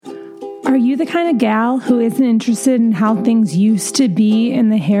Are you the kind of gal who isn't interested in how things used to be in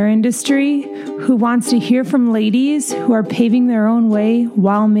the hair industry, who wants to hear from ladies who are paving their own way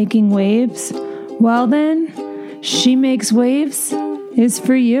while making waves? Well then, She Makes Waves is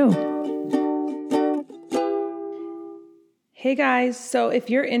for you. Hey guys, so if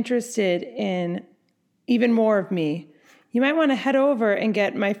you're interested in even more of me, you might want to head over and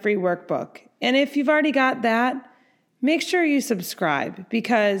get my free workbook. And if you've already got that, make sure you subscribe,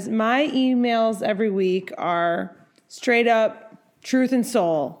 because my emails every week are straight up truth and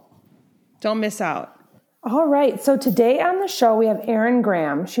soul. Don't miss out. All right. So today on the show, we have Erin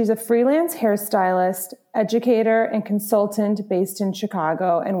Graham. She's a freelance hairstylist, educator, and consultant based in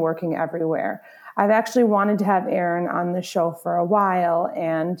Chicago and working everywhere. I've actually wanted to have Erin on the show for a while,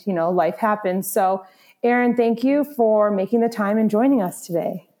 and, life happens. So Erin, thank you for making the time and joining us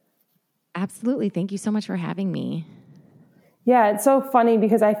today. Absolutely. Thank you so much for having me. Yeah, it's so funny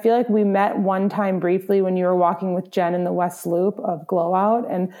because I feel like we met one time briefly when you were walking with Jen in the West Loop of Glow Out.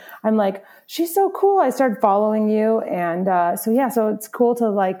 And I'm like, she's so cool. I started following you. And so it's cool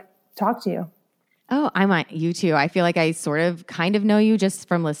to talk to you. Oh, I might. You too. I feel like I kind of know you just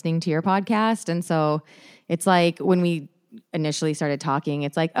from listening to your podcast. And so it's like when we initially started talking,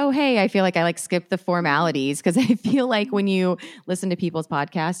 it's like, oh, hey, I feel like I skipped the formalities, because I feel like when you listen to people's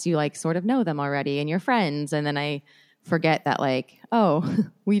podcasts, you sort of know them already and you're friends. And then I forget that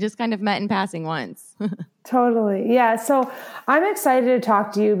we just kind of met in passing once. Totally. Yeah. So I'm excited to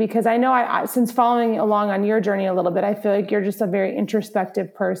talk to you because I know I since following along on your journey a little bit, I feel like you're just a very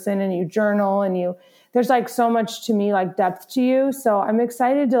introspective person, and you journal, and there's so much to me, depth to you. So I'm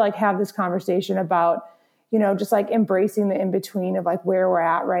excited to have this conversation about, just embracing the in-between of where we're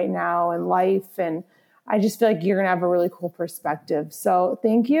at right now in life. And I just feel like you're going to have a really cool perspective. So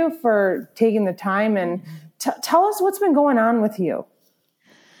thank you for taking the time, and tell us what's been going on with you.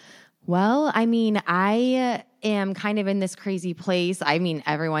 Well, I am kind of in this crazy place.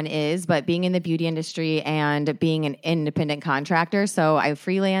 Everyone is, but being in the beauty industry and being an independent contractor. So I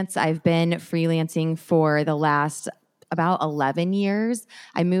freelance. I've been freelancing for the last about 11 years.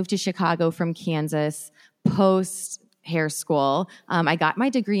 I moved to Chicago from Kansas post hair school. I got my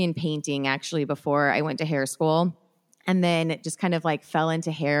degree in painting actually before I went to hair school, and then just kind of fell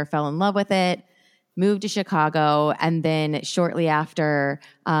into hair, fell in love with it. Moved to Chicago, and then shortly after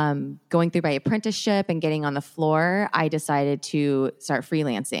going through my apprenticeship and getting on the floor, I decided to start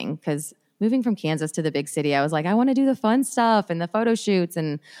freelancing, because moving from Kansas to the big city, I was like, I want to do the fun stuff and the photo shoots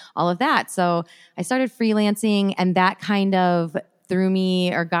and all of that. So I started freelancing, and that kind of threw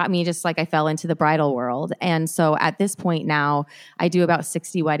me or got me just I fell into the bridal world. And so at this point now, I do about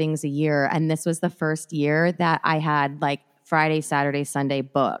 60 weddings a year. And this was the first year that I had Friday, Saturday, Sunday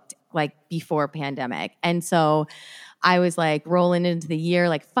booked, before pandemic. And so I was rolling into the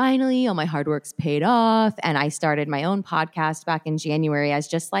year, finally all my hard work's paid off. And I started my own podcast back in January as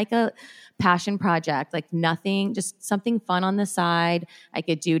just a passion project, nothing, just something fun on the side I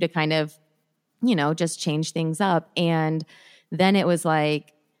could do to kind of, just change things up. And then it was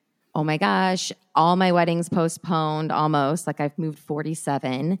oh my gosh, all my weddings postponed almost. I've moved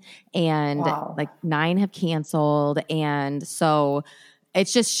 47, and wow. 9 have canceled. And so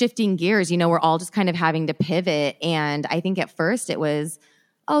it's just shifting gears. We're all just kind of having to pivot. And I think at first it was,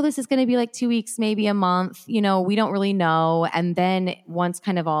 oh, this is going to be 2 weeks, maybe a month. We don't really know. And then once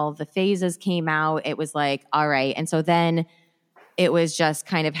kind of all of the phases came out, it was all right. And so then it was just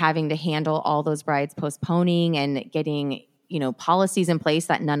kind of having to handle all those brides postponing and getting, policies in place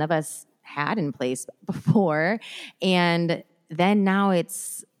that none of us had in place before. And then now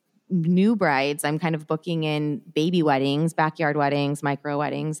it's new brides. I'm kind of booking in baby weddings, backyard weddings, micro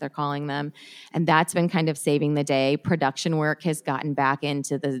weddings, they're calling them. And that's been kind of saving the day. Production work has gotten back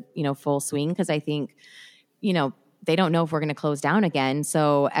into the, full swing, because I think, they don't know if we're going to close down again.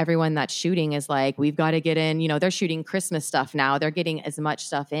 So everyone that's shooting is we've got to get in, they're shooting Christmas stuff now. They're getting as much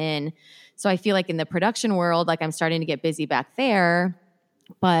stuff in. So I feel in the production world, I'm starting to get busy back there,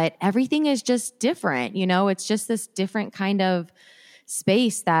 but everything is just different. It's just this different kind of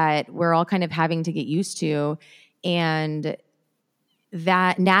space that we're all kind of having to get used to. And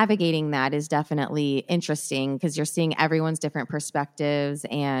that navigating that is definitely interesting, because you're seeing everyone's different perspectives,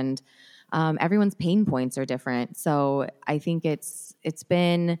 and everyone's pain points are different. So I think it's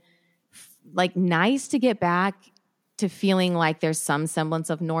been nice to get back to feeling there's some semblance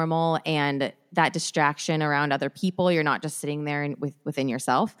of normal, and that distraction around other people. You're not just sitting there within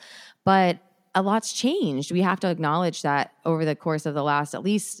yourself, but a lot's changed. We have to acknowledge that over the course of the last, at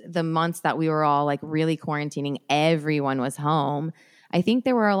least the months that we were all really quarantining, everyone was home. I think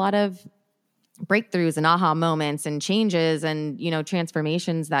there were a lot of breakthroughs and aha moments and changes and,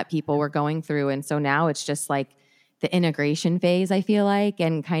 transformations that people were going through. And so now it's just like the integration phase, I feel like,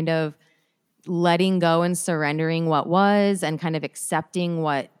 and kind of letting go and surrendering what was and kind of accepting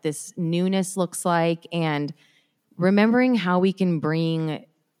what this newness looks like and remembering how we can bring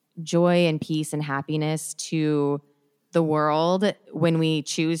joy and peace and happiness to the world when we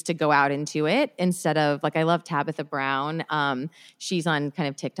choose to go out into it instead of like, I love Tabitha Brown. She's on kind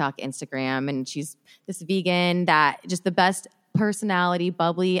of TikTok, Instagram, and she's this vegan that just the best personality,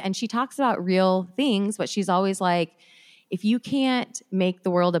 bubbly. And she talks about real things, but she's always like, if you can't make the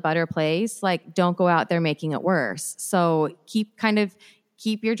world a better place, like don't go out there making it worse. So keep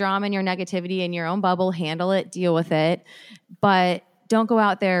your drama and your negativity in your own bubble, handle it, deal with it. But don't go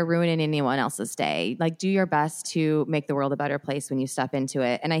out there ruining anyone else's day. Like do your best to make the world a better place when you step into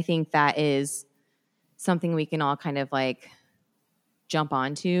it. And I think that is something we can all kind of like jump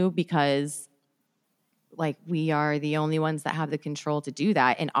onto because like we are the only ones that have the control to do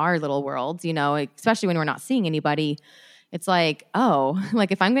that in our little worlds, especially when we're not seeing anybody. It's like, oh,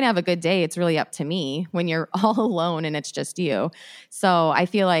 like if I'm going to have a good day, it's really up to me when you're all alone and it's just you. So I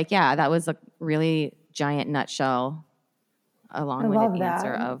feel like, yeah, that was a really giant nutshell long-winded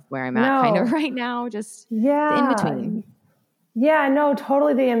answer of where I'm at kind of right now, just the in-between. Yeah, no,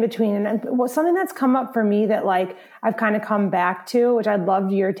 totally the in-between. And something that's come up for me that like I've kind of come back to, which I'd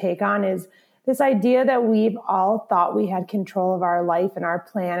love your take on, is this idea that we've all thought we had control of our life and our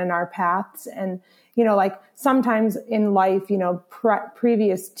plan and our paths. And, like sometimes in life,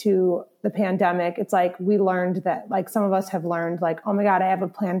 previous to the pandemic, it's like we learned that like some of us have learned like, oh my God, I have a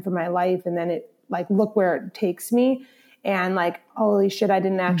plan for my life. And then it like, look where it takes me. And like, holy shit, I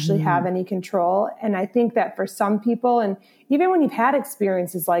didn't actually have any control. And I think that for some people, and even when you've had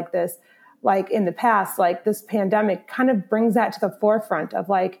experiences like this, like in the past, like this pandemic kind of brings that to the forefront of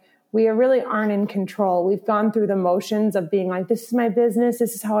like, we really aren't in control. We've gone through the motions of being like, this is my business.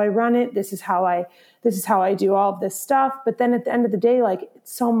 This is how I run it. This is how I do all of this stuff. But then at the end of the day, like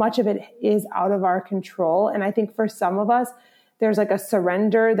so much of it is out of our control. And I think for some of us, there's like a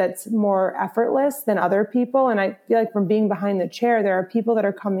surrender that's more effortless than other people. And I feel like from being behind the chair, there are people that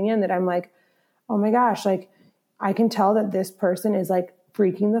are coming in that I'm like, oh my gosh, like I can tell that this person is like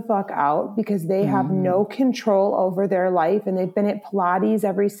freaking the fuck out because they have no control over their life. And they've been at Pilates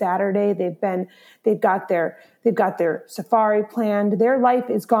every Saturday. They've got their safari planned. Their life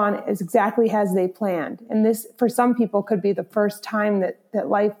is gone as exactly as they planned. And this, for some people, could be the first time that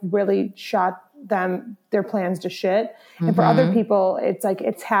life really shot their plans to shit. And for other people, it's like,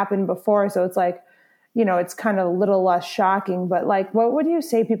 it's happened before. So it's like, it's kind of a little less shocking, but like, what would you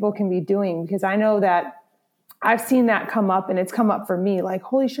say people can be doing? Because I know that I've seen that come up and it's come up for me. Like,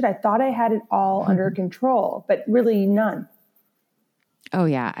 holy shit, I thought I had it all under control, but really none. Oh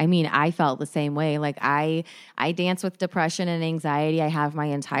yeah. I mean, I felt the same way. Like I dance with depression and anxiety. I have my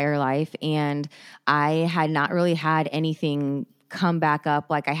entire life and I had not really had anything come back up.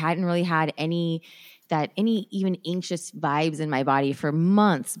 Like I hadn't really had any even anxious vibes in my body for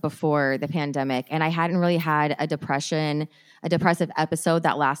months before the pandemic. And I hadn't really had a depressive episode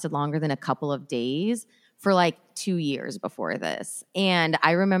that lasted longer than a couple of days for like 2 years before this. And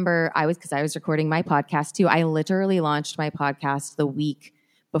I remember because I was recording my podcast too. I literally launched my podcast the week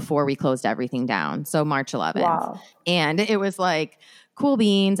before we closed everything down. So March 11th. Wow. And it was like cool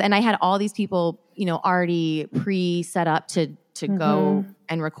beans. And I had all these people, already pre-set up to go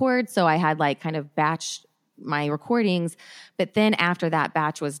and record. So I had like kind of batched my recordings. But then after that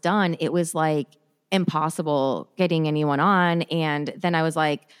batch was done, it was like impossible getting anyone on. And then I was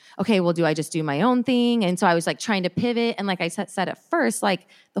like, okay, well, do I just do my own thing? And so I was like trying to pivot. And like I said at first, like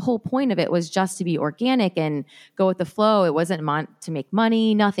the whole point of it was just to be organic and go with the flow. It wasn't to make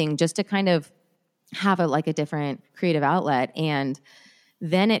money, nothing, just to kind of have a different creative outlet. And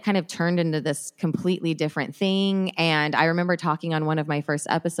then it kind of turned into this completely different thing. And I remember talking on one of my first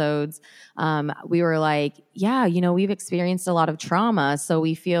episodes, we were like, yeah, we've experienced a lot of trauma. So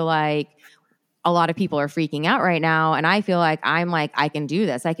we feel like a lot of people are freaking out right now. And I feel like I can do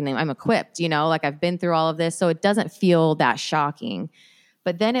this. I'm equipped, like I've been through all of this. So it doesn't feel that shocking.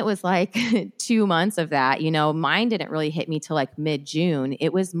 But then it was like 2 months of that, mine didn't really hit me till like mid-June.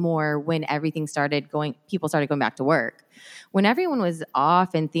 It was more when everything people started going back to work. When everyone was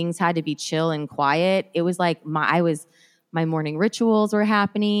off and things had to be chill and quiet, it was like my morning rituals were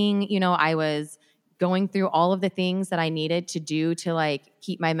happening. I was going through all of the things that I needed to do to like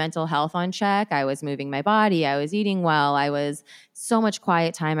keep my mental health on check. I was moving my body. I was eating well. I was so much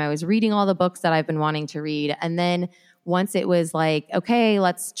quiet time. I was reading all the books that I've been wanting to read. And then once it was like, okay,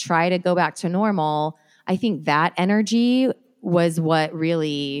 let's try to go back to normal, I think that energy was what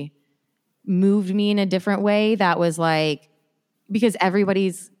really moved me in a different way that was like, because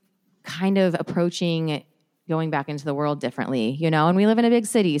everybody's kind of approaching going back into the world differently, you know, and we live in a big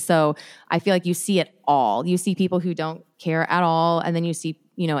city. So I feel like you see it all. You see people who don't care at all. And then you see,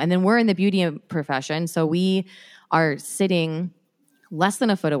 you know, and then we're in the beauty profession. So we are sitting less than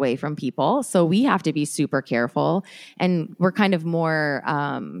a foot away from people. So we have to be super careful. And we're kind of more,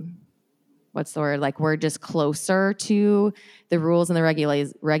 what's the word? Like we're just closer to the rules and the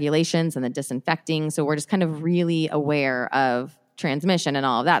regulations and the disinfecting. So we're just kind of really aware of transmission and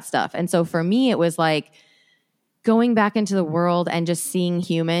all of that stuff. And so for me, it was like going back into the world and just seeing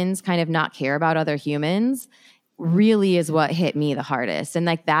humans kind of not care about other humans really is what hit me the hardest. And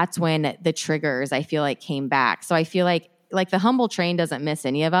like, that's when the triggers I feel like came back. So I feel like the humble train doesn't miss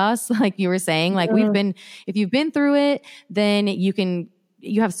any of us. Like you were saying, like if you've been through it, then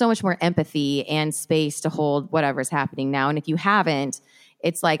you have so much more empathy and space to hold whatever's happening now. And if you haven't,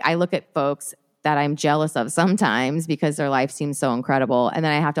 it's like, I look at folks that I'm jealous of sometimes because their life seems so incredible. And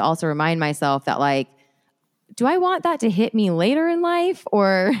then I have to also remind myself that like, do I want that to hit me later in life?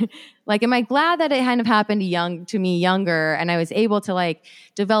 Or like, am I glad that it kind of happened to me younger and I was able to like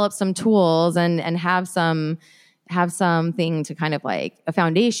develop some tools and have something to kind of like a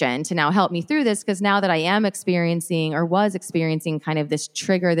foundation to now help me through this? Because now that I am experiencing or was experiencing kind of this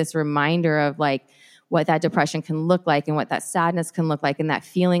trigger, this reminder of like what that depression can look like and what that sadness can look like and that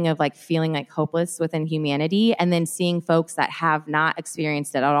feeling of like feeling like hopeless within humanity. And then seeing folks that have not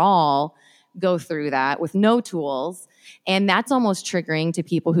experienced it at all go through that with no tools. And that's almost triggering to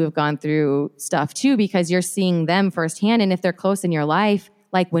people who have gone through stuff too, because you're seeing them firsthand. And if they're close in your life,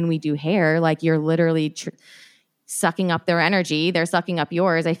 like when we do hair, like you're literally sucking up their energy. They're sucking up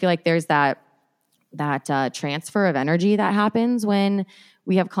yours. I feel like there's that transfer of energy that happens when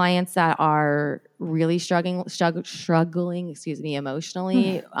we have clients that are really struggling,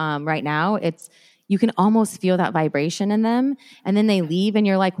 emotionally right now. You can almost feel that vibration in them. And then they leave and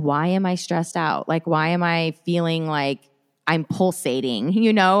you're like, why am I stressed out? Like, why am I feeling like I'm pulsating,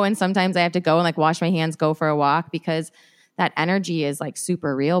 you know? And sometimes I have to go and like wash my hands, go for a walk because that energy is like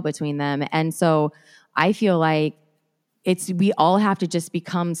super real between them. And so I feel like we all have to just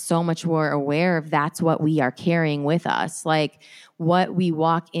become so much more aware of that's what we are carrying with us. Like what we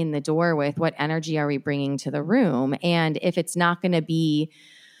walk in the door with, what energy are we bringing to the room? And if it's not going to be,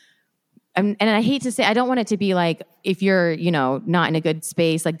 and I hate to say, I don't want it to be like, if you're, you know, not in a good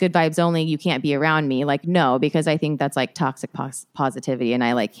space, like good vibes only, you can't be around me. Like, no, because I think that's like toxic positivity and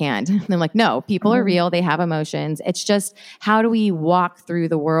I like can't. And I'm like, no, people are real. They have emotions. It's just, how do we walk through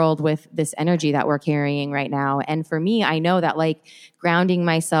the world with this energy that we're carrying right now? And for me, I know that like grounding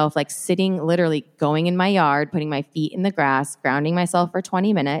myself, like sitting, literally going in my yard, putting my feet in the grass, grounding myself for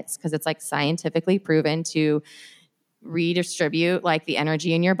 20 minutes, because it's like scientifically proven to redistribute like the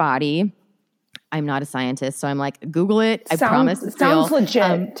energy in your body. I'm not a scientist, so I'm like, Google it. I promise it's real. Sounds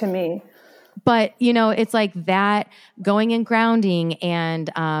legit to me. But, you know, it's like that, going and grounding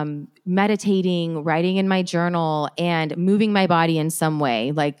and meditating, writing in my journal and moving my body in some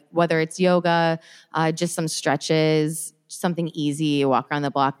way, like whether it's yoga, just some stretches, something easy, walk around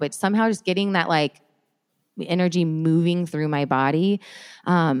the block, but somehow just getting that like energy moving through my body.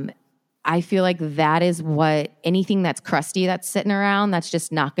 I feel like that is what anything that's crusty that's sitting around, that's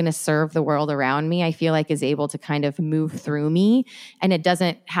just not going to serve the world around me, I feel like is able to kind of move through me, and it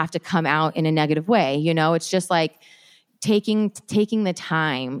doesn't have to come out in a negative way. You know, it's just like taking the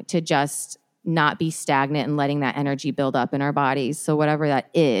time to just not be stagnant and letting that energy build up in our bodies. So whatever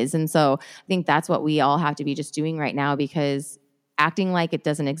that is. And so I think that's what we all have to be just doing right now, because acting like it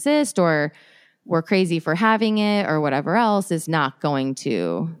doesn't exist or we're crazy for having it or whatever else is not going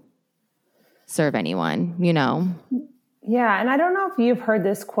to serve anyone, you know? Yeah. And I don't know if you've heard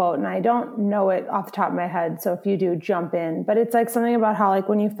this quote, and I don't know it off the top of my head, so if you do, jump in, but it's like something about how like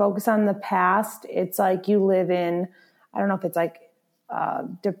when you focus on the past, it's like you live in, I don't know if it's like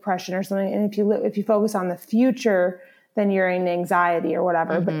depression or something. And if you focus on the future, then you're in anxiety or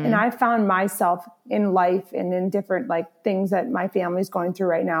whatever. Mm-hmm. But, and I found myself in life and in different like things that my family's going through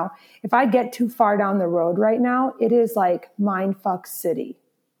right now. If I get too far down the road right now, it is like mindfuck city.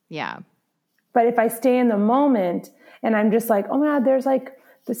 Yeah. But if I stay in the moment and I'm just like, oh my God, there's like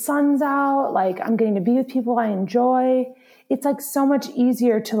the sun's out, like I'm getting to be with people I enjoy. It's like so much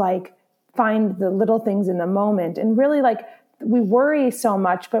easier to like find the little things in the moment. And really like we worry so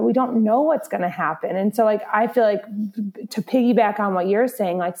much, but we don't know what's going to happen. And so like, I feel like to piggyback on what you're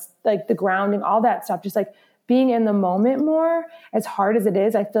saying, like the grounding, all that stuff, just like being in the moment more, as hard as it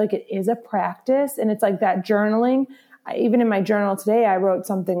is, I feel like it is a practice. And it's like that journaling. Even in my journal today, I wrote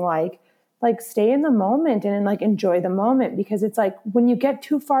something like, like stay in the moment and like enjoy the moment, because it's like when you get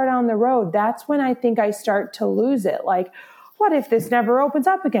too far down the road, that's when I think I start to lose it. Like, what if this never opens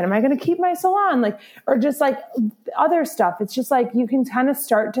up again? Am I going to keep my salon? Like, or just like other stuff. It's just like you can kind of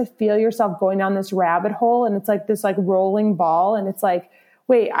start to feel yourself going down this rabbit hole, and it's like this like rolling ball, and it's like,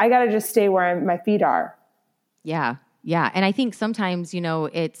 wait, I got to just stay where my feet are. Yeah. Yeah. And I think sometimes, you know,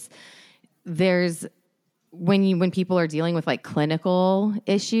 there's when people are dealing with like clinical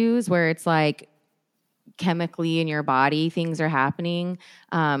issues where it's like chemically in your body, things are happening.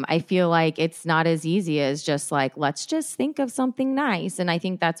 I feel like it's not as easy as just like, let's just think of something nice. And I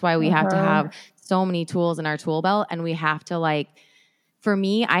think that's why we have to have so many tools in our tool belt. And we have to like, for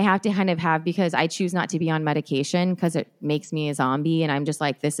me, I have to kind of have, because I choose not to be on medication because it makes me a zombie and I'm just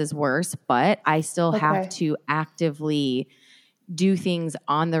like, this is worse, but I still have to actively do things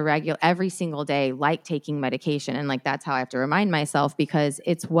on the regular every single day, like taking medication. And like, that's how I have to remind myself, because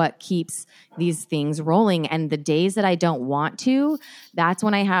it's what keeps these things rolling. And the days that I don't want to, that's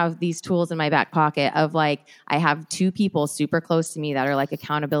when I have these tools in my back pocket of like, I have 2 people super close to me that are like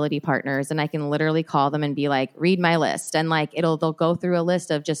accountability partners. And I can literally call them and be like, read my list. And like, they'll go through a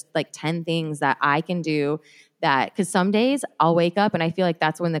list of just like 10 things that I can do. That, because some days I'll wake up and I feel like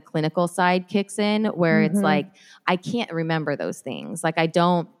that's when the clinical side kicks in, where it's like, I can't remember those things. Like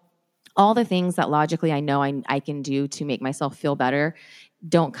all the things that logically I know I can do to make myself feel better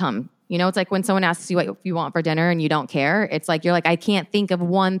don't come. You know, it's like when someone asks you what you want for dinner and you don't care. It's like, you're like, I can't think of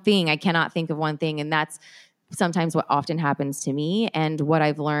one thing. I cannot think of one thing. And that's sometimes what often happens to me, and what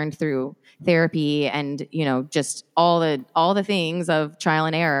I've learned through therapy and, you know, just all the things of trial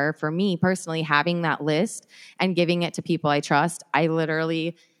and error. For me personally, having that list and giving it to people I trust, I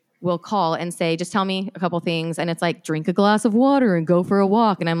literally will call and say, just tell me a couple things. And it's like, drink a glass of water and go for a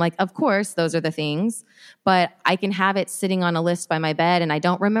walk. And I'm like, of course, those are the things, but I can have it sitting on a list by my bed and I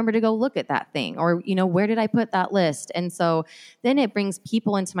don't remember to go look at that thing, or, you know, where did I put that list? And so then it brings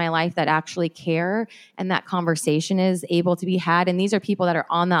people into my life that actually care, and that conversation is able to be had. And these are people that are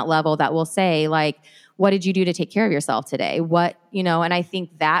on that level that will say like, what did you do to take care of yourself today? What, you know, and I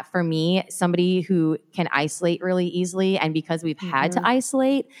think that for me, somebody who can isolate really easily, and because we've had to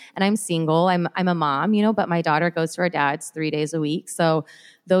isolate, and I'm single, I'm a mom, you know, but my daughter goes to her dad's 3 days a week. So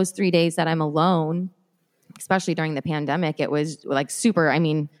those 3 days that I'm alone, especially during the pandemic, it was like super, I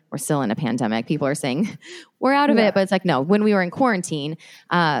mean, we're still in a pandemic. People are saying we're out of it, but it's like, no, when we were in quarantine,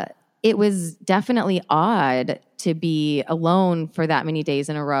 it was definitely odd to be alone for that many days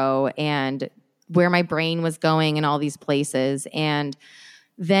in a row, and where my brain was going in all these places. And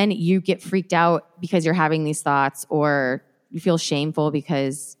then you get freaked out because you're having these thoughts, or you feel shameful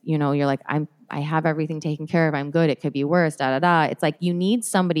because, you know, you're like, I have everything taken care of. I'm good. It could be worse, da, da, da. It's like, you need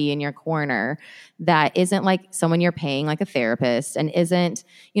somebody in your corner that isn't like someone you're paying, like a therapist, and isn't,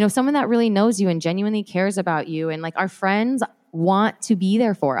 you know, someone that really knows you and genuinely cares about you. And like, our friends want to be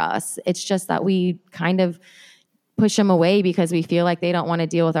there for us. It's just that we kind of push them away because we feel like they don't want to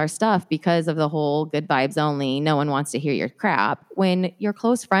deal with our stuff because of the whole good vibes only. No one wants to hear your crap. When your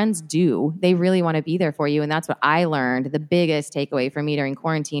close friends do, they really want to be there for you. And that's what I learned. The biggest takeaway for me during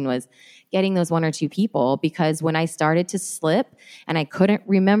quarantine was getting those 1 or 2 people, because when I started to slip and I couldn't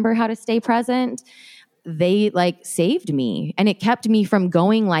remember how to stay present, they like saved me, and it kept me from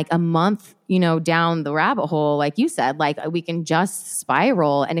going like a month, you know, down the rabbit hole. Like you said, like we can just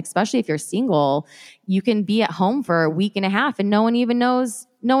spiral. And especially if you're single, you can be at home for a week and a half and no one even knows,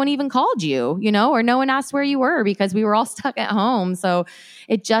 no one even called you, you know, or no one asked where you were because we were all stuck at home. So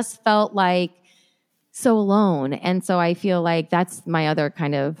it just felt like so alone. And so I feel like that's my other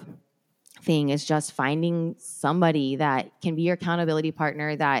kind of thing, is just finding somebody that can be your accountability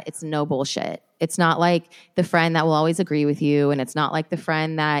partner, that it's no bullshit. It's not like the friend that will always agree with you, and it's not like the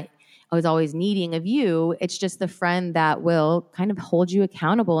friend that is always needing of you. It's just the friend that will kind of hold you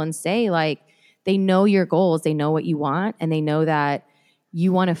accountable and say, like, they know your goals, they know what you want, and they know that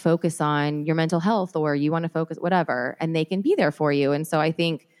you want to focus on your mental health, or you want to focus whatever, and they can be there for you. And so I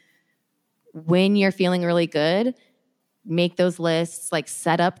think when you're feeling really good, make those lists, like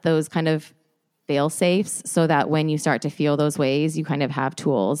set up those kind of fail safes so that when you start to feel those ways, you kind of have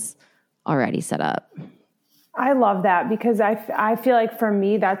tools already set up. I love that, because I feel like for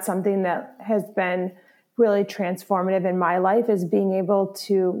me, that's something that has been really transformative in my life, is being able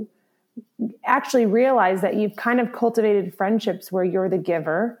to actually realize that you've kind of cultivated friendships where you're the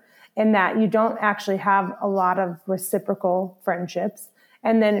giver, and that you don't actually have a lot of reciprocal friendships,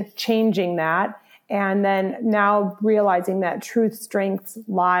 and then changing that. And then now realizing that truth strength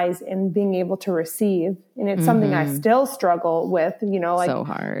lies in being able to receive. And it's something I still struggle with, you know, like so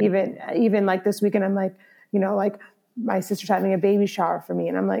hard. Even like this weekend, I'm like, you know, like my sister's having a baby shower for me.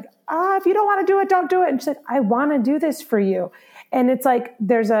 And I'm like, if you don't want to do it, don't do it. And she's like, I want to do this for you. And it's like,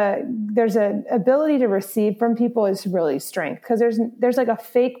 there's a ability to receive from people is really strength. Cause there's like a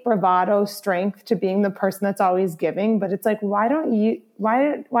fake bravado strength to being the person that's always giving. But it's like, why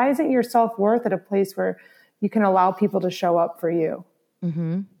isn't your self-worth at a place where you can allow people to show up for you?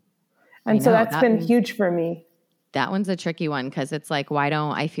 Mm-hmm. And so that's been huge for me. That one's a tricky one. Cause it's like, why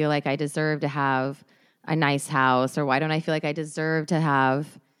don't I feel like I deserve to have a nice house? Or why don't I feel like I deserve to have,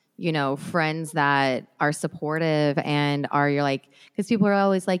 you know, friends that are supportive and are you're like, because people are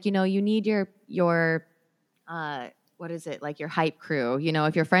always like, you know, you need your what is it? Like your hype crew, you know,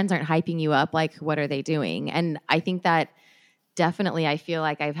 if your friends aren't hyping you up, like what are they doing? And I think that definitely, I feel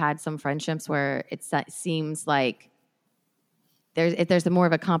like I've had some friendships where it seems like there's more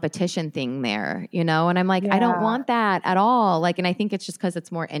of a competition thing there, you know? And I'm like, I don't want that at all. Like, and I think it's just because it's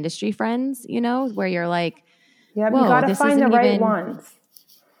more industry friends, you know, where you're like, you got to find the right ones.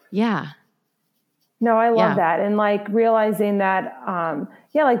 Yeah. No, I love that. And like realizing that,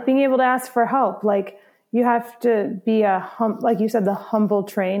 like being able to ask for help, like you have to be like you said, the humble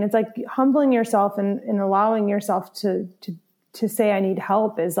train. It's like humbling yourself and allowing yourself to say, I need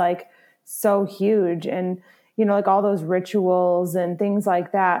help is like so huge. And, you know, like all those rituals and things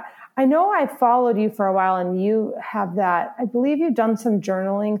like that. I know I followed you for a while and you have that, I believe you've done some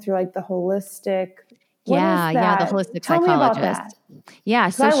journaling through like the holistic. The holistic Tell psychologist. Me about that. Yeah.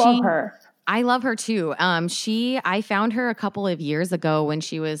 So I love her. I love her too. I found her a couple of years ago when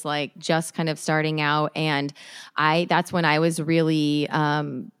she was like just kind of starting out. And that's when I was really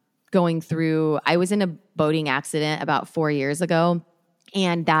going through, I was in a boating accident about 4 years ago.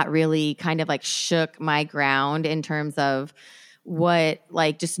 And that really kind of like shook my ground in terms of what,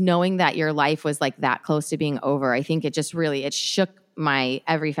 like just knowing that your life was like that close to being over. I think it shook my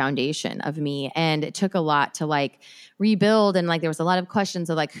every foundation of me. And it took a lot to like rebuild. And like, there was a lot of questions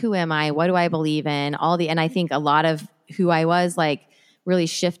of like, who am I? What do I believe in? And I think a lot of who I was like really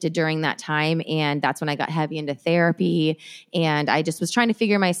shifted during that time. And that's when I got heavy into therapy. And I just was trying to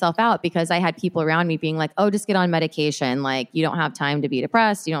figure myself out because I had people around me being like, oh, just get on medication. Like you don't have time to be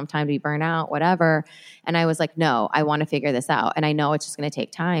depressed. You don't have time to be burnt out, whatever. And I was like, no, I want to figure this out. And I know it's just going to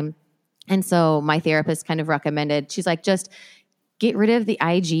take time. And so my therapist kind of recommended, she's like, just get rid of the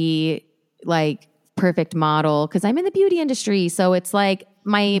IG, like perfect model. Cause I'm in the beauty industry. So it's like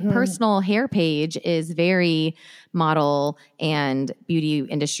my personal hair page is very model and beauty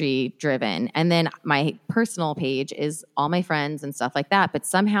industry driven. And then my personal page is all my friends and stuff like that. But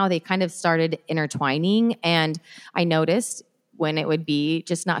somehow they kind of started intertwining. And I noticed when it would be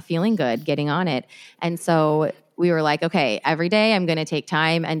just not feeling good getting on it. And so we were like, okay, every day I'm going to take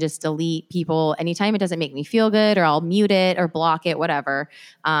time and just delete people anytime it doesn't make me feel good, or I'll mute it or block it, whatever.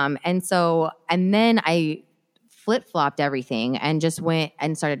 And then I flip-flopped everything and just went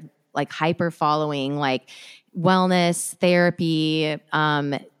and started like hyper following like wellness therapy.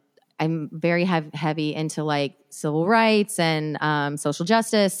 I'm very heavy into like civil rights and social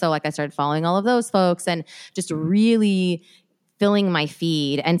justice. So like I started following all of those folks and just really filling my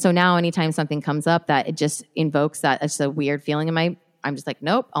feed. And so now anytime something comes up that it just invokes that, it's a weird feeling in I'm just like,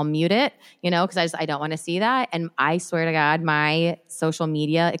 nope, I'll mute it, you know, because I don't want to see that. And I swear to God, my social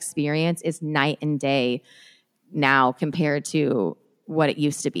media experience is night and day now compared to what it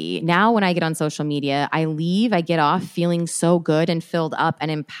used to be. Now when I get on social media, I get off feeling so good and filled up and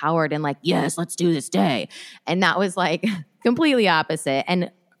empowered and like, yes, let's do this day. And that was like completely opposite.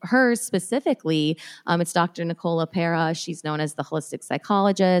 And hers specifically, it's Dr. Nicola Pera. She's known as the holistic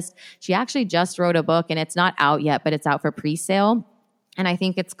psychologist. She actually just wrote a book and it's not out yet, but it's out for pre-sale. And I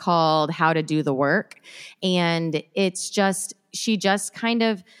think it's called How to Do the Work. And she just kind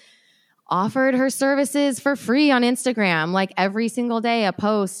of offered her services for free on Instagram, like every single day a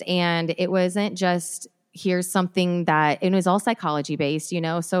post. And it wasn't just, here's something it was all psychology based, you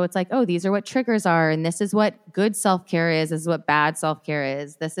know? So it's like, oh, these are what triggers are. And this is what good self-care is. This is what bad self-care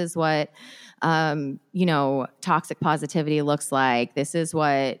is. This is what, toxic positivity looks like. This is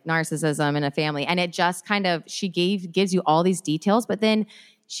what narcissism in a family. And it just kind of, gives you all these details, but then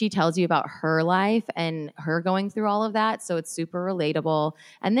she tells you about her life and her going through all of that. So it's super relatable.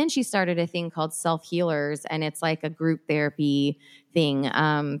 And then she started a thing called Self Healers, and it's like a group therapy thing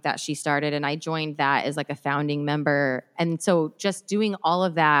that she started. And I joined that as like a founding member. And so just doing all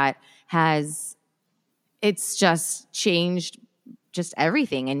of that it's just changed just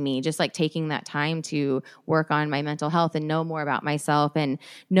everything in me, just like taking that time to work on my mental health and know more about myself, and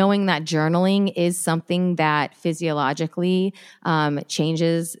knowing that journaling is something that physiologically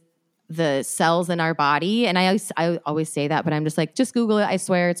changes the cells in our body. And I always say that, but I'm just like, just Google it. I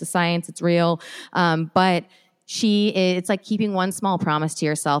swear it's a science. It's real. But it's like keeping one small promise to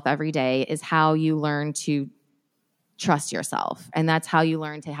yourself every day is how you learn to trust yourself. And that's how you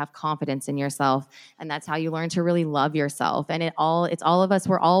learn to have confidence in yourself. And that's how you learn to really love yourself. And it's all of us,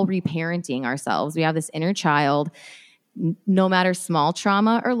 we're all reparenting ourselves. We have this inner child, no matter small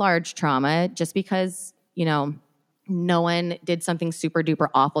trauma or large trauma, just because, no one did something super duper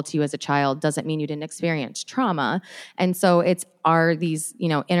awful to you as a child doesn't mean you didn't experience trauma. And so it's these,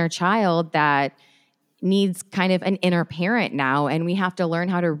 inner child that needs kind of an inner parent now, and we have to learn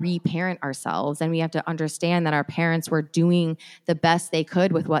how to reparent ourselves, and we have to understand that our parents were doing the best they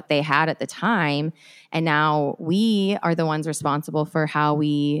could with what they had at the time, and now we are the ones responsible for how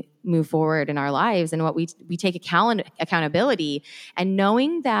we move forward in our lives and what we take accountability. And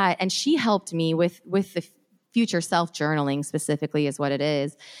knowing that, and she helped me with the future self journaling specifically is what it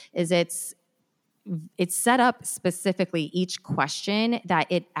is it's set up specifically each question that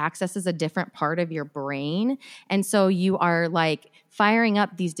it accesses a different part of your brain. And so you are like firing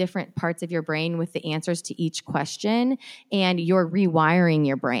up these different parts of your brain with the answers to each question, and you're rewiring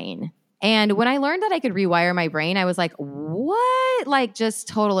your brain. And when I learned that I could rewire my brain, I was like, what? Like just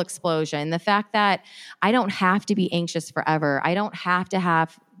total explosion. The fact that I don't have to be anxious forever. I don't have to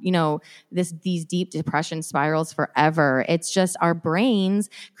have these deep depression spirals forever. It's just our brains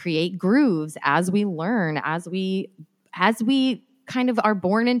create grooves as we learn, as we kind of are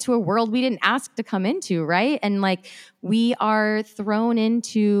born into a world we didn't ask to come into, right? And like we are thrown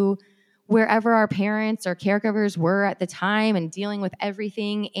into wherever our parents or caregivers were at the time and dealing with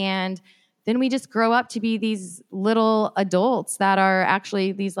everything. And then we just grow up to be these little adults that are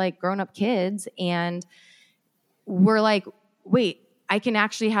actually these like grown-up kids. And we're like, wait, I can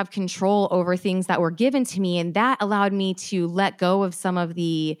actually have control over things that were given to me. And that allowed me to let go of some of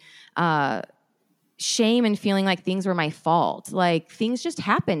the shame and feeling like things were my fault. Like things just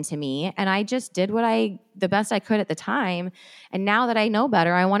happened to me and I just did the best I could at the time. And now that I know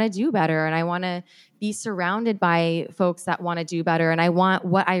better, I want to do better. And I want to be surrounded by folks that want to do better. And I want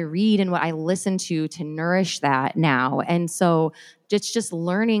what I read and what I listen to nourish that now. And so it's just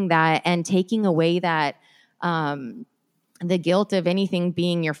learning that and taking away that, the guilt of anything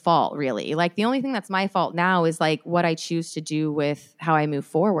being your fault, really. Like the only thing that's my fault now is like what I choose to do with how I move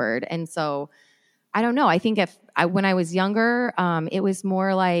forward. And so I don't know. I think when I was younger, it was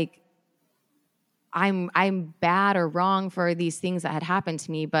more like I'm bad or wrong for these things that had happened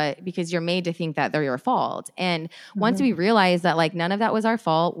to me, but because you're made to think that they're your fault. And once we realize that like none of that was our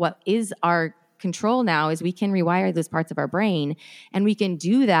fault, what is our control now is we can rewire those parts of our brain, and we can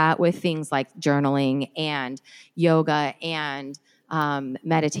do that with things like journaling and yoga and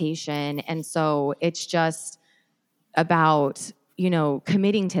meditation. And so it's just about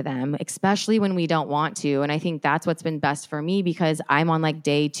committing to them, especially when we don't want to. And I think that's what's been best for me because I'm on like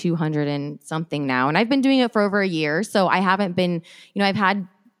day 200 and something now, and I've been doing it for over a year. So I haven't been, I've had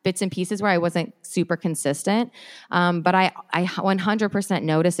bits and pieces where I wasn't super consistent. But I 100%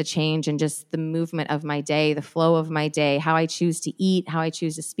 notice a change in just the movement of my day, the flow of my day, how I choose to eat, how I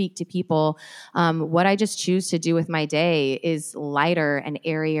choose to speak to people. What I just choose to do with my day is lighter and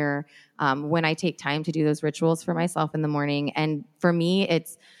airier when I take time to do those rituals for myself in the morning. And for me,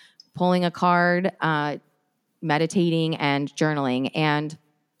 it's pulling a card, meditating, and journaling. And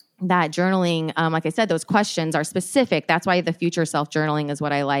that journaling, like I said, those questions are specific. That's why the future self-journaling is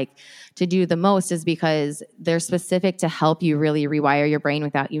what I like to do the most, is because they're specific to help you really rewire your brain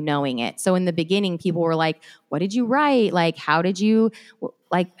without you knowing it. So in the beginning, people were like, what did you write? Like,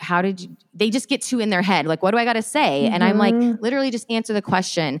 they just get too in their head. Like, what do I got to say? And I'm like, literally just answer the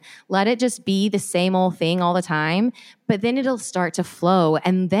question. Let it just be the same old thing all the time. But then it'll start to flow.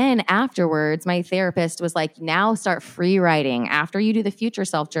 And then afterwards, my therapist was like, now start free writing. After you do the future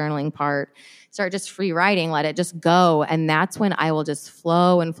self-journaling part, start just free writing, let it just go. And that's when I will just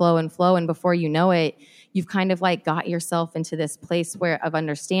flow and flow and flow. And before you know it, you've kind of like got yourself into this place of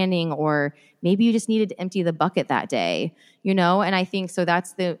understanding, or maybe you just needed to empty the bucket that day, And I think so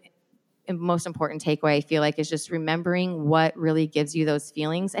that's the most important takeaway, I feel like, is just remembering what really gives you those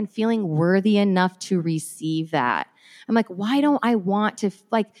feelings and feeling worthy enough to receive that. I'm like, why don't I want to,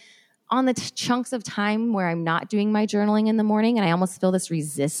 like, on the chunks of time where I'm not doing my journaling in the morning and I almost feel this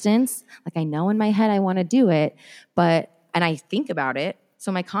resistance, like I know in my head I want to do it, and I think about it.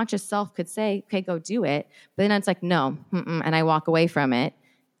 So my conscious self could say, okay, go do it. But then it's like, no, and I walk away from it.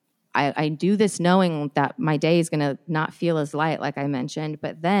 I do this knowing that my day is going to not feel as light, like I mentioned.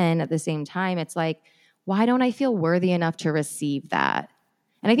 But then at the same time, it's like, why don't I feel worthy enough to receive that?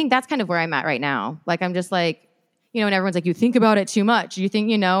 And I think that's kind of where I'm at right now. Like, I'm just like, and everyone's like, you think about it too much. You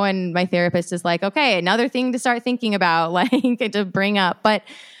think, and my therapist is like, okay, another thing to start thinking about, like to bring up. But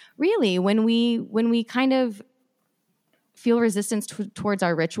really, when we kind of feel resistance towards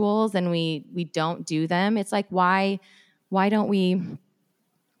our rituals and we don't do them, it's like, why don't we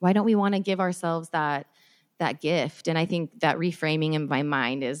want to give ourselves that gift? And I think that reframing in my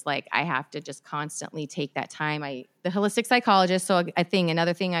mind is like, I have to just constantly take that time. The holistic psychologist, so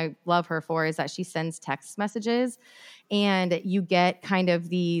another thing I love her for is that she sends text messages, and you get kind of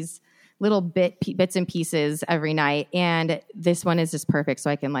these little bits and pieces every night. And this one is just perfect. So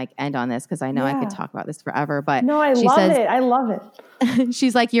I can like end on this, because I know I could talk about this forever, but no, I love it. I love it.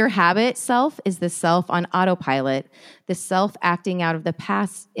 She's like, your habit self is the self on autopilot. The self acting out of the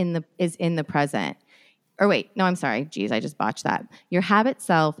past is in the present. Or wait, no, I'm sorry. Geez, I just botched that. Your habit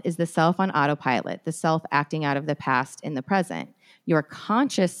self is the self on autopilot, the self acting out of the past in the present. Your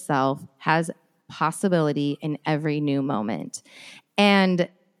conscious self has possibility in every new moment. And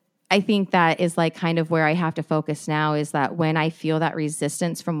I think that is like kind of where I have to focus now, is that when I feel that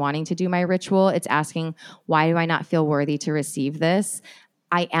resistance from wanting to do my ritual, it's asking, why do I not feel worthy to receive this?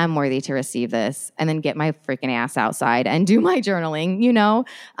 I am worthy to receive this, and then get my freaking ass outside and do my journaling, you know?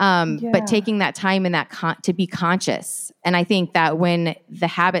 But taking that time and to be conscious. And I think that when the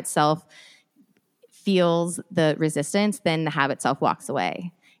habit self feels the resistance, then the habit self walks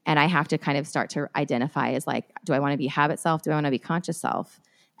away. And I have to kind of start to identify as like, do I want to be habit self? Do I want to be conscious self?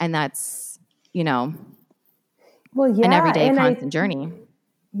 And that's, an everyday constant journey.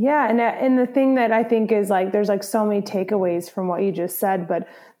 Yeah. And the thing that I think is like, there's like so many takeaways from what you just said, but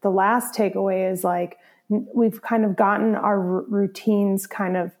the last takeaway is like, we've kind of gotten our routines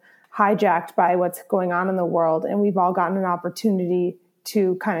kind of hijacked by what's going on in the world. And we've all gotten an opportunity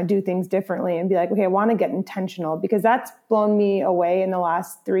to kind of do things differently and be like, okay, I want to get intentional, because that's blown me away in the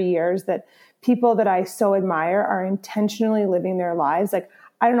last 3 years, that people that I so admire are intentionally living their lives. Like,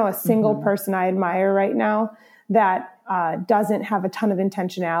 I don't know a single person I admire right now that doesn't have a ton of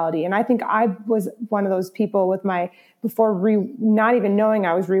intentionality. And I think I was one of those people before not even knowing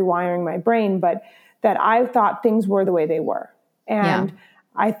I was rewiring my brain, but that I thought things were the way they were. And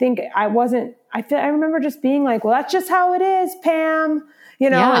I think I remember just being like, well, that's just how it is, Pam,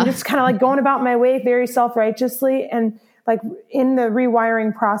 and just kind of like going about my way very self-righteously. And like in the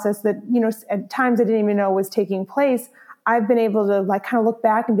rewiring process that, at times I didn't even know was taking place, I've been able to like kind of look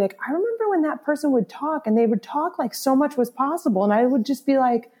back and be like, I remember when that person would talk, and they would talk like so much was possible. And I would just be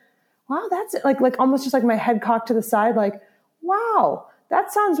like, wow, that's it. Like almost just like my head cocked to the side, like, wow,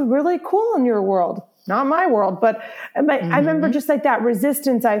 that sounds really cool in your world. Not my world, but I remember just like that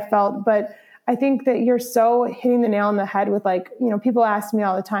resistance I felt. But I think that you're so hitting the nail on the head with like, people ask me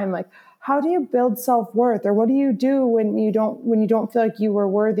all the time, like, how do you build self-worth? Or what do you do when you don't feel like you were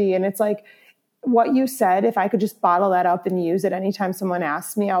worthy? And it's like, what you said, if I could just bottle that up and use it anytime someone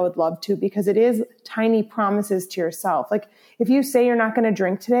asks me, I would love to, because it is tiny promises to yourself. Like if you say you're not going to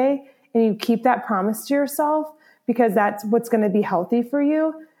drink today and you keep that promise to yourself, because that's what's going to be healthy for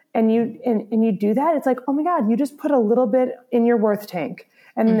you, and you do that, it's like, oh my God, you just put a little bit in your worth tank.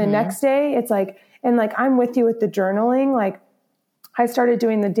 And then the next day it's like, and like, I'm with you with the journaling. Like I started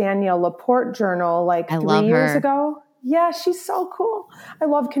doing the Danielle Laporte journal like 3 years ago. Yeah, she's so cool. I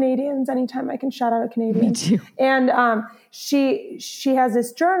love Canadians. Anytime I can shout out a Canadian. Me too. And she has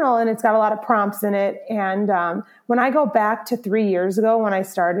this journal, and it's got a lot of prompts in it. And when I go back to 3 years ago when I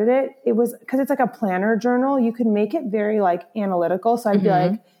started it, it was because it's like a planner journal. You can make it very like analytical. So I'd be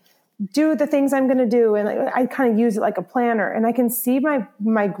like, do the things I'm going to do. And like, I kind of use it like a planner, and I can see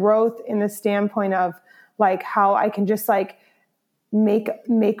my growth in the standpoint of like how I can just like make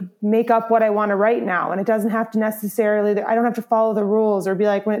up what I want to write now. And it doesn't have to necessarily, I don't have to follow the rules or be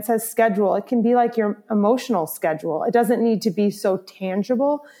like, when it says schedule, it can be like your emotional schedule. It doesn't need to be so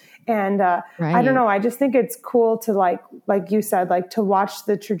tangible. And I don't know. I just think it's cool to like you said, like to watch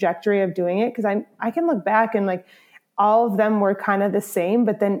the trajectory of doing it. Cause I can look back and like all of them were kind of the same.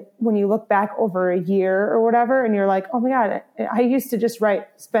 But then when you look back over a year or whatever, and you're like, oh my God, I used to just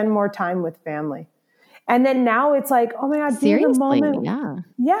spend more time with family. And then now it's like, oh my God, be in the moment.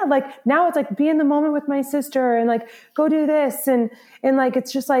 Yeah. Like now it's like be in the moment with my sister and like go do this. And like,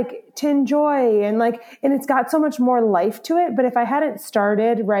 it's just like to enjoy and like, and it's got so much more life to it. But if I hadn't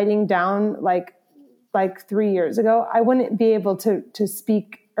started writing down like 3 years ago, I wouldn't be able to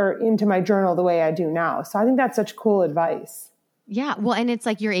speak or into my journal the way I do now. So I think that's such cool advice. Yeah. Well, and it's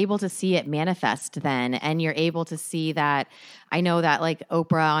like you're able to see it manifest then, and you're able to see that. I know that like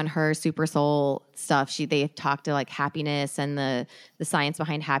Oprah on her Super Soul stuff, they talk to like happiness and the science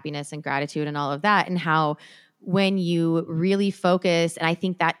behind happiness and gratitude and all of that, and how when you really focus, and I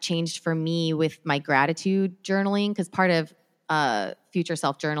think that changed for me with my gratitude journaling, because part of future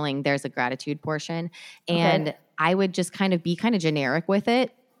self journaling, there's a gratitude portion, and I would just kind of be kind of generic with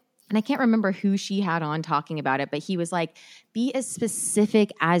it. and I can't remember who she had on talking about it, but he was like, be as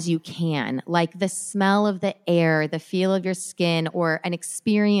specific as you can, like the smell of the air, the feel of your skin, or an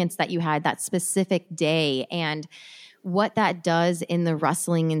experience that you had that specific day, and what that does in the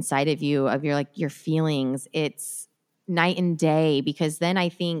rustling inside of you, of your feelings. It's night and day, because then I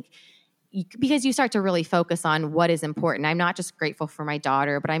think because you start to really focus on what is important. I'm not just grateful for my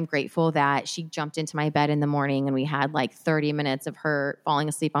daughter, but I'm grateful that she jumped into my bed in the morning and we had like 30 minutes of her falling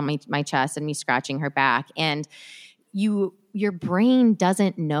asleep on my chest and me scratching her back. And your brain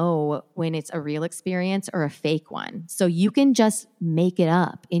doesn't know when it's a real experience or a fake one. So you can just make it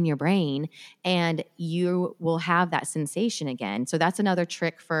up in your brain and you will have that sensation again. So that's another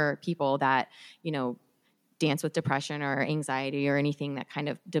trick for people that, dance with depression or anxiety or anything that kind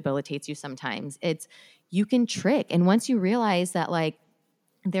of debilitates you sometimes. You can trick. And once you realize that like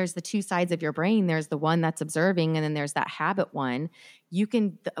there's the two sides of your brain, there's the one that's observing and then there's that habit one,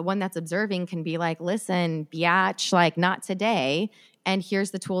 the one that's observing can be like, listen, biatch, like not today. And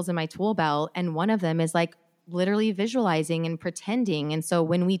here's the tools in my tool belt. And one of them is like literally visualizing and pretending. And so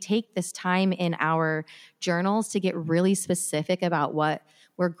when we take this time in our journals to get really specific about what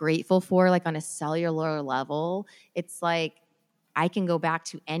we're grateful for, like on a cellular level, it's like I can go back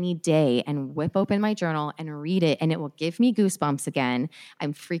to any day and whip open my journal and read it, and it will give me goosebumps again.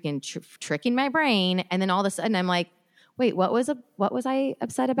 I'm freaking tricking my brain, and then all of a sudden I'm like, wait, what was I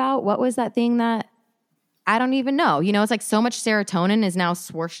upset about? What was that thing that I don't even know? It's like so much serotonin is now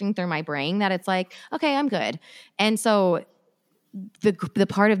swooshing through my brain that it's like, okay, I'm good. And so the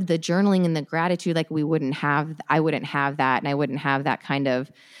part of the journaling and the gratitude, like I wouldn't have that, and I wouldn't have that kind of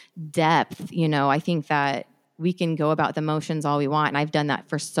depth. I think that we can go about the motions all we want. And I've done that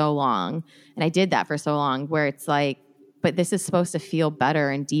for so long. And I did that for so long where it's like, but this is supposed to feel better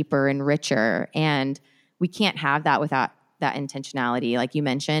and deeper and richer. And we can't have that without that intentionality, like you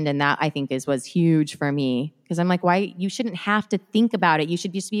mentioned. And that I think was huge for me, because I'm like, why? You shouldn't have to think about it. You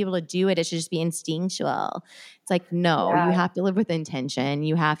should just be able to do it. It should just be instinctual. It's like, no, You have to live with intention.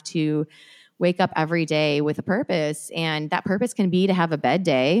 You have to wake up every day with a purpose. And that purpose can be to have a bed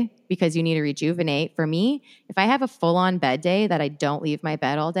day because you need to rejuvenate. For me, if I have a full-on bed day that I don't leave my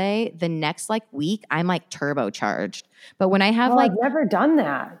bed all day, the next week, I'm like turbocharged. But when I have I've never done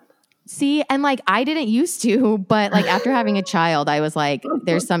that. See, and I didn't used to, but after having a child, I was like,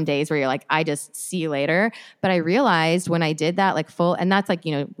 there's some days where you're like, I just see you later. But I realized when I did that full, and that's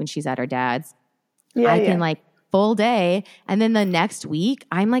when she's at her dad's, I can full day. And then the next week,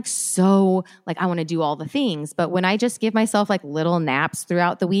 I'm so I want to do all the things. But when I just give myself little naps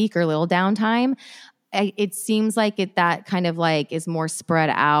throughout the week or little downtime, it seems that kind of is more spread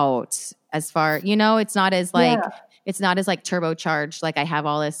out as far, it's not as it's not as turbocharged. I have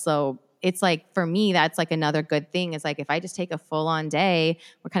all this. So it's for me, that's another good thing is if I just take a full on day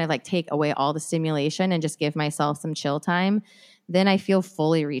or kind of take away all the stimulation and just give myself some chill time, then I feel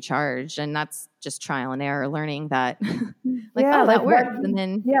fully recharged. And that's just trial and error, learning that that works. And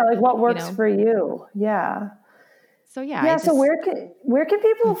then, what works for you. Yeah. So so where can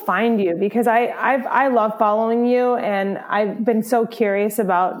people find you? Because I love following you, and I've been so curious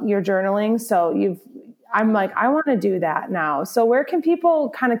about your journaling. So I'm I want to do that now. So where can people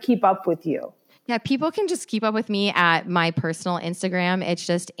kind of keep up with you? Yeah, people can just keep up with me at my personal Instagram. It's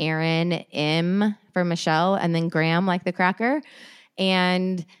just Erin M for Michelle, and then Graham like the cracker.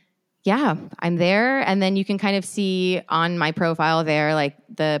 And yeah, I'm there. And then you can kind of see on my profile there,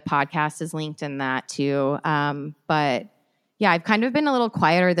 the podcast is linked in that too. But yeah, I've kind of been a little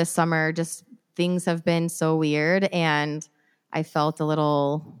quieter this summer. Just things have been so weird. And I felt a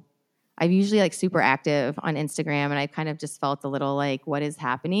little, I'm usually super active on Instagram, and I kind of just felt a little what is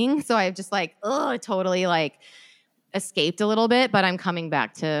happening? So I've just totally escaped a little bit, but I'm coming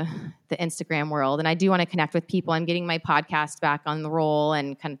back to the Instagram world, and I do want to connect with people. I'm getting my podcast back on the roll,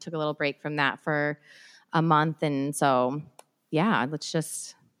 and kind of took a little break from that for a month. And so, yeah, let's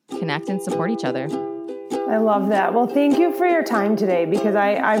just connect and support each other. I love that. Well, thank you for your time today, because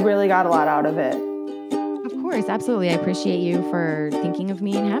I really got a lot out of it. Of course, absolutely. I appreciate you for thinking of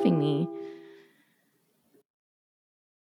me and having me.